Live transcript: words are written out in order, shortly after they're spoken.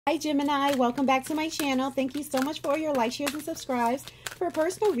Hi Gemini, welcome back to my channel. Thank you so much for all your likes, shares, and subscribes. For a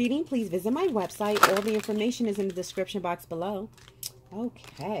personal reading, please visit my website. All the information is in the description box below.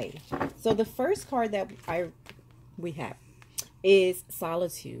 Okay, so the first card that we have is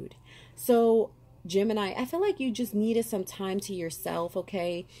solitude. So Gemini, I feel like you just needed some time to yourself,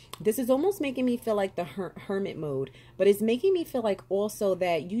 okay? This is almost making me feel like the hermit mode, but it's making me feel like also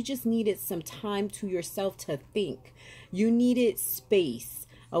that you just needed some time to yourself to think. You needed space.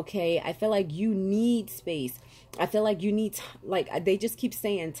 Okay, I feel like you need space. I feel like you need, like, they just keep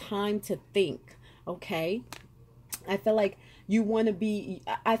saying time to think. Okay, I feel like you want to be,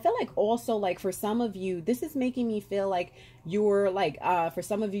 I feel like also, like, for some of you, this is making me feel like you're like, for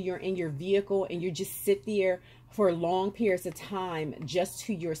some of you, you're in your vehicle and you just sit there for long periods of time just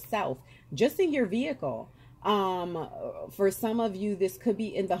to yourself, just in your vehicle. For some of you, this could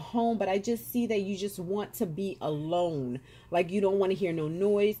be in the home, but I just see that you just want to be alone. Like, you don't want to hear no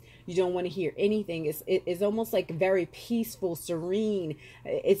noise. You don't want to hear anything. It's almost like very peaceful, serene.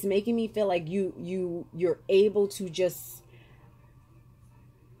 It's making me feel like you're able to just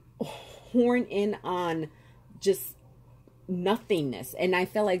horn in on just nothingness. And I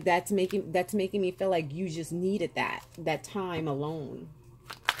feel like that's making me feel like you just needed that time alone.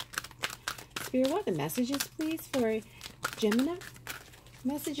 Spirit, what are the messages, please, for Gemini?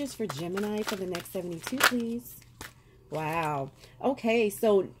 Messages for Gemini for the next 72, please. Wow. Okay,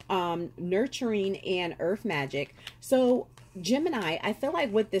 so nurturing and earth magic. So Gemini, I feel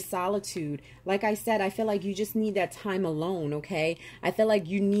like with this solitude, like I said, I feel like you just need that time alone, okay? I feel like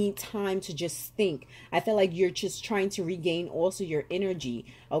you need time to just think. I feel like you're just trying to regain also your energy,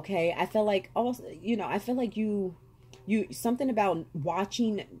 okay? I feel like also, you know, I feel like you something about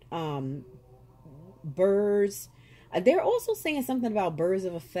watching birds. They're also saying something about birds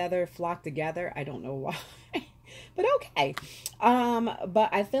of a feather flock together. I don't know why. But okay. But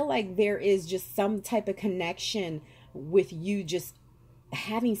I feel like there is just some type of connection with you just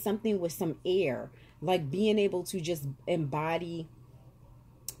having something with some air, like being able to just embody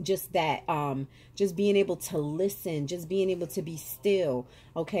just that, just being able to listen, just being able to be still,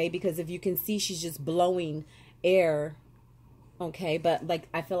 okay? Because if you can see, she's just blowing air. Okay, but like,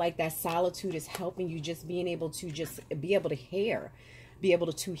 I feel like that solitude is helping you just being able to just be able to hear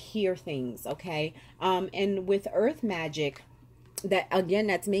things, okay? And with earth magic, that again,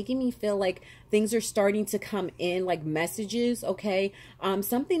 that's making me feel like things are starting to come in, like messages, okay?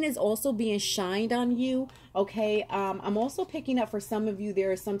 Something is also being shined on you, okay? I'm also picking up for some of you,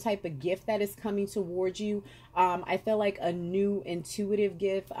 there is some type of gift that is coming towards you. I feel like a new intuitive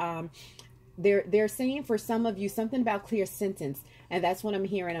gift. They're saying for some of you something about clear sentence, and that's what I'm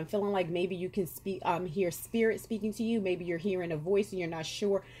hearing. I'm feeling like maybe you can hear spirit speaking to you. Maybe you're hearing a voice and you're not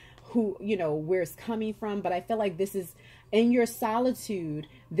sure who, you know, where it's coming from. But I feel like this is in your solitude.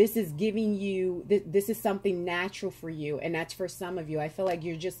 This is giving you this is something natural for you, and that's for some of you. I feel like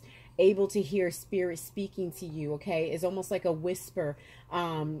you're just able to hear spirit speaking to you, okay? It's almost like a whisper,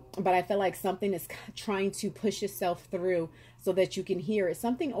 but I feel like something is trying to push itself through so that you can hear it.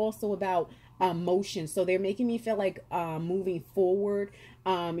 Something also about motion. So they're making me feel like moving forward.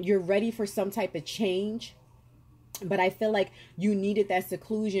 You're ready for some type of change, but I feel like you needed that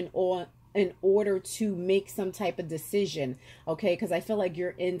seclusion or in order to make some type of decision, okay? Because I feel like you're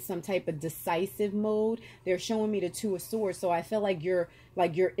in some type of decisive mode. They're showing me the Two of Swords, so I feel like you're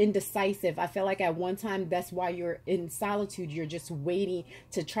indecisive. I feel like at one time, that's why you're in solitude. You're just waiting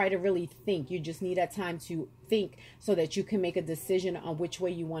to try to really think. You just need that time to think so that you can make a decision on which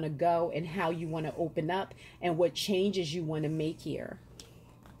way you want to go and how you want to open up and what changes you want to make here.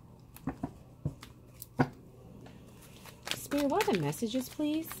 Spirit, what are the messages,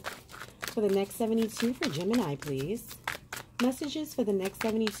 please, for the next 72 for Gemini, please? Messages for the next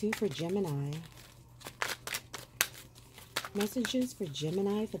 72 for Gemini. Messages for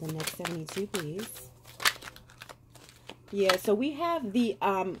Gemini for the next 72, please. Yeah, so we have the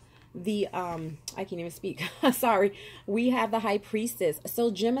I can't even speak. Sorry. We have the High Priestess.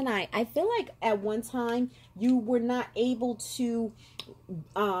 So Gemini, I feel like at one time you were not able to,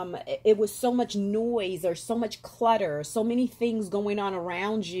 it was so much noise or so much clutter, so many things going on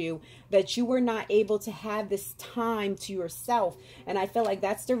around you that you were not able to have this time to yourself. And I feel like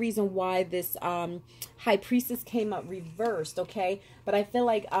that's the reason why this High Priestess came up reversed, okay? But I feel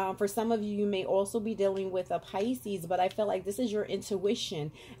like for some of you, you may also be dealing with a Pisces, but I feel like this is your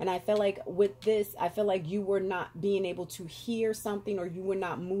intuition. And I feel like with this, I feel like you were not being able to hear something, or you were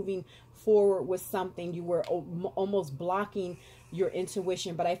not moving forward with something. You were almost blocking your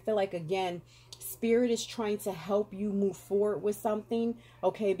intuition. But I feel like, again, Spirit is trying to help you move forward with something,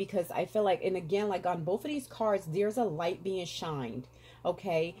 okay? Because I feel like, and again, like on both of these cards, there's a light being shined.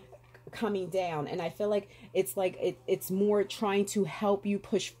 okay, coming down. And I feel like it's more trying to help you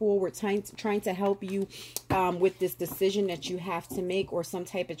push forward, trying to help you with this decision that you have to make, or some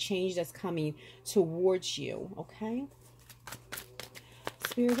type of change that's coming towards you. Okay,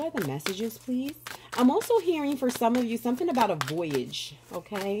 Spirit, what are the messages, please? I'm also hearing for some of you something about a voyage.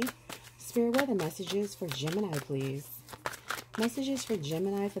 Okay, Spirit, what are the messages for Gemini, please? Messages for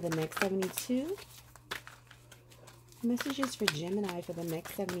Gemini for the next 72. Messages for Gemini for the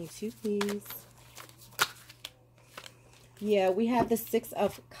next 72, please. Yeah, we have the Six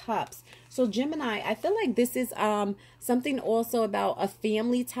of Cups. So Gemini, I feel like this is something also about a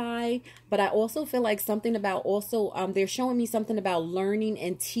family tie, but I also feel like something about also they're showing me something about learning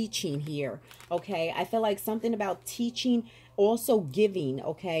and teaching here. Okay, I feel like something about teaching, also giving,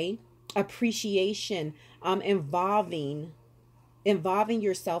 okay, appreciation, involving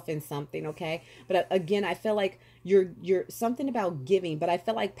yourself in something, okay? But again, I feel like you're something about giving, but I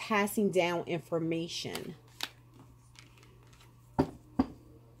feel like passing down information.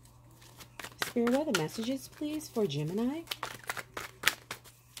 Spirit, what are the messages, please, for Gemini?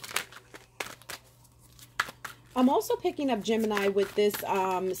 I'm also picking up Gemini with this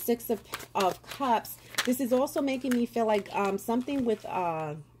Six of Cups. This is also making me feel like something with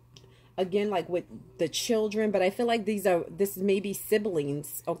again, like with the children, but I feel like this may be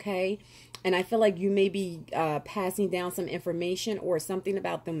siblings, okay? And I feel like you may be passing down some information or something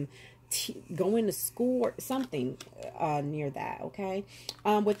about them going to school or something near that, okay?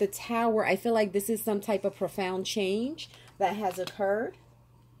 With the Tower, I feel like this is some type of profound change that has occurred.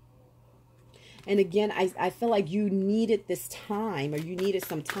 And again, I feel like you needed this time, or you needed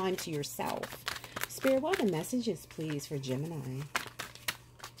some time to yourself. Spirit, what are the messages, please, for Gemini?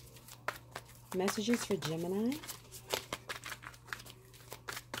 Messages for Gemini.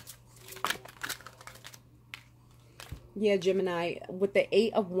 Yeah, Gemini, with the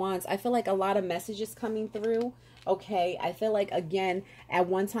Eight of Wands, I feel like a lot of messages coming through. Okay, I feel like, again, at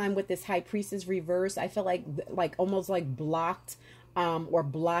one time with this High Priestess reverse, I feel like almost like blocked or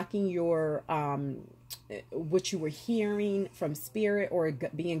blocking your what you were hearing from Spirit or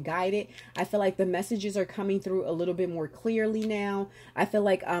being guided. I feel like the messages are coming through a little bit more clearly now. I feel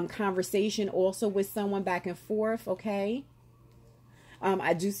like conversation also with someone back and forth, okay?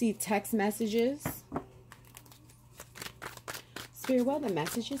 I do see text messages. Spirit, what are the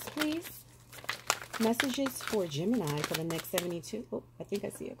messages, please? Messages for Gemini for the next 72. Oh, I think I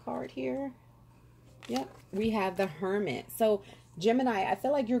see a card here. Yep, we have the Hermit. So Gemini, I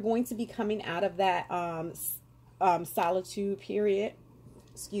feel like you're going to be coming out of that solitude period.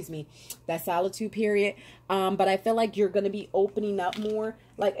 Excuse me, that solitude period. But I feel like you're going to be opening up more.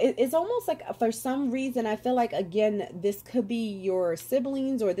 Like it's almost like, for some reason, I feel like, again, this could be your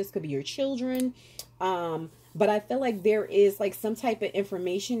siblings or this could be your children. But I feel like there is like some type of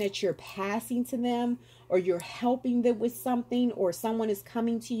information that you're passing to them, or you're helping them with something, or someone is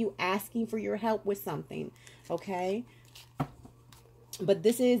coming to you asking for your help with something. Okay. But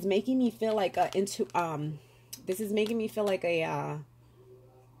this is making me feel like this is making me feel like a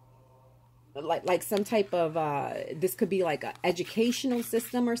like some type of this could be like an educational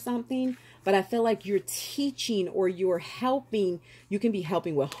system or something, but I feel like you're teaching or you're helping. You can be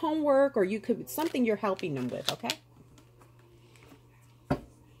helping with homework, or you could something you're helping them with. Okay,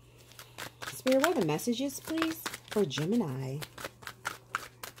 Spirit, what are the messages, please, for Gemini?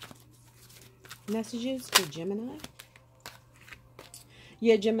 Messages for Gemini.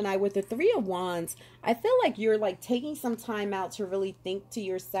 Yeah, Gemini, with the Three of Wands, I feel like you're like taking some time out to really think to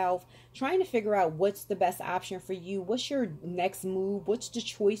yourself, trying to figure out what's the best option for you. What's your next move? What's the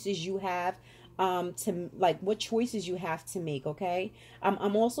choices you have what choices you have to make, okay?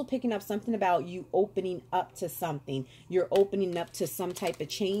 I'm also picking up something about you opening up to something. You're opening up to some type of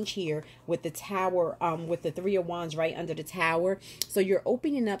change here with the Tower, with the Three of Wands right under the Tower. So you're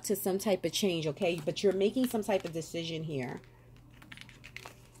opening up to some type of change, okay? But you're making some type of decision here.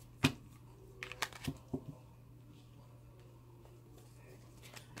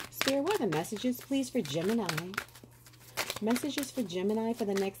 Spirit, what are the messages, please, for Gemini? Messages for Gemini for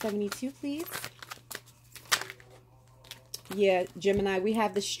the next 72, please. Yeah, Gemini, we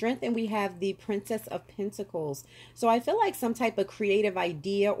have the Strength and we have the Princess of Pentacles. So I feel like some type of creative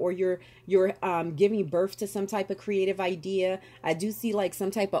idea, or you're giving birth to some type of creative idea. I do see like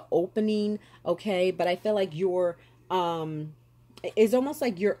some type of opening, okay? But I feel like you're it's almost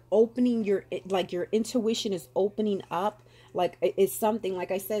like you're opening your intuition is opening up. Like it's something,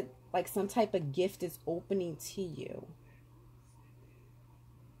 like I said, like some type of gift is opening to you.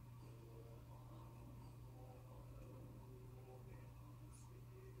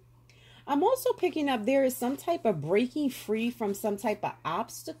 I'm also picking up there is some type of breaking free from some type of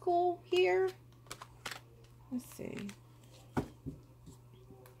obstacle here. Let's see.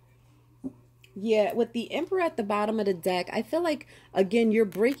 Yeah, with the Emperor at the bottom of the deck, I feel like, again, you're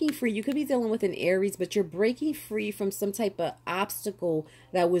breaking free. You could be dealing with an Aries, but you're breaking free from some type of obstacle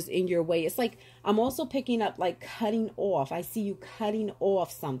that was in your way. It's like, I'm also picking up, like, cutting off. I see you cutting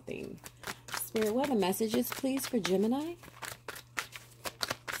off something. Spirit, what are the messages, please, for Gemini?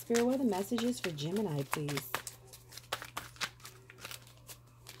 Spirit, what are the messages for Gemini, please?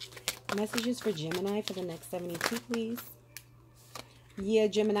 Messages for Gemini for the next 72, please. Yeah,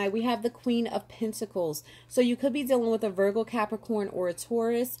 Gemini, we have the Queen of Pentacles. So you could be dealing with a Virgo, Capricorn, or a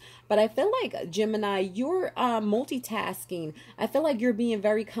Taurus. But I feel like, Gemini, you're multitasking. I feel like you're being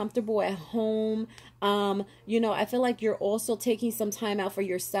very comfortable at home. You know, I feel like you're also taking some time out for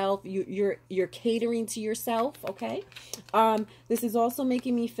yourself. You're catering to yourself, okay? This is also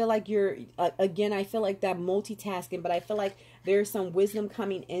making me feel like you're, again, I feel like that multitasking. But I feel like there's some wisdom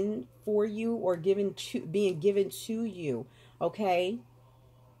coming in for you or being given to you. Okay.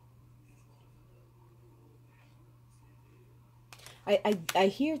 I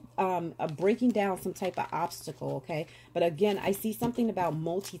hear a breaking down some type of obstacle, okay? But again, I see something about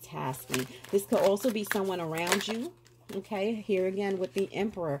multitasking. This could also be someone around you, okay? Here again with the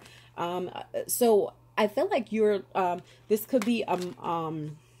Emperor. So I feel like you're this could be I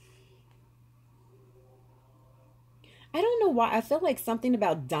don't know why. I feel like something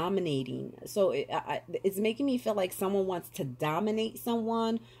about dominating. So it's making me feel like someone wants to dominate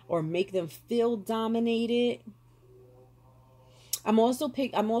someone or make them feel dominated. I'm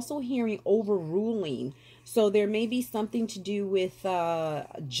also hearing overruling. So there may be something to do with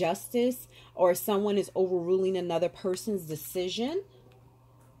justice, or someone is overruling another person's decision.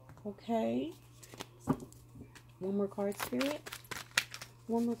 Okay. One more card, Spirit.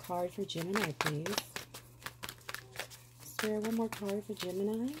 One more card for Gemini, please. One more card for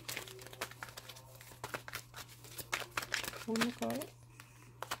Gemini. One more card.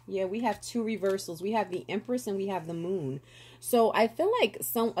 Yeah, we have two reversals. We have the Empress and we have the Moon. So I feel like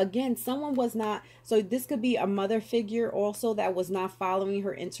someone was not, so this could be a mother figure also that was not following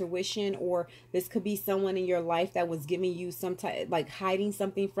her intuition, or this could be someone in your life that was giving you some type, like hiding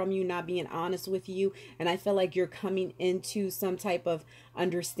something from you, not being honest with you. And I feel like you're coming into some type of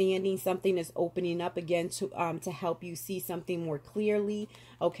understanding. Something is opening up again to help you see something more clearly.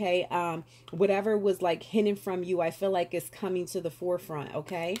 Okay. Whatever was like hidden from you, I feel like is coming to the forefront.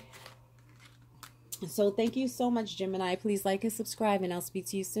 Okay. So thank you so much, Gemini. Please like and subscribe, and I'll speak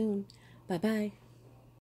to you soon. Bye-bye.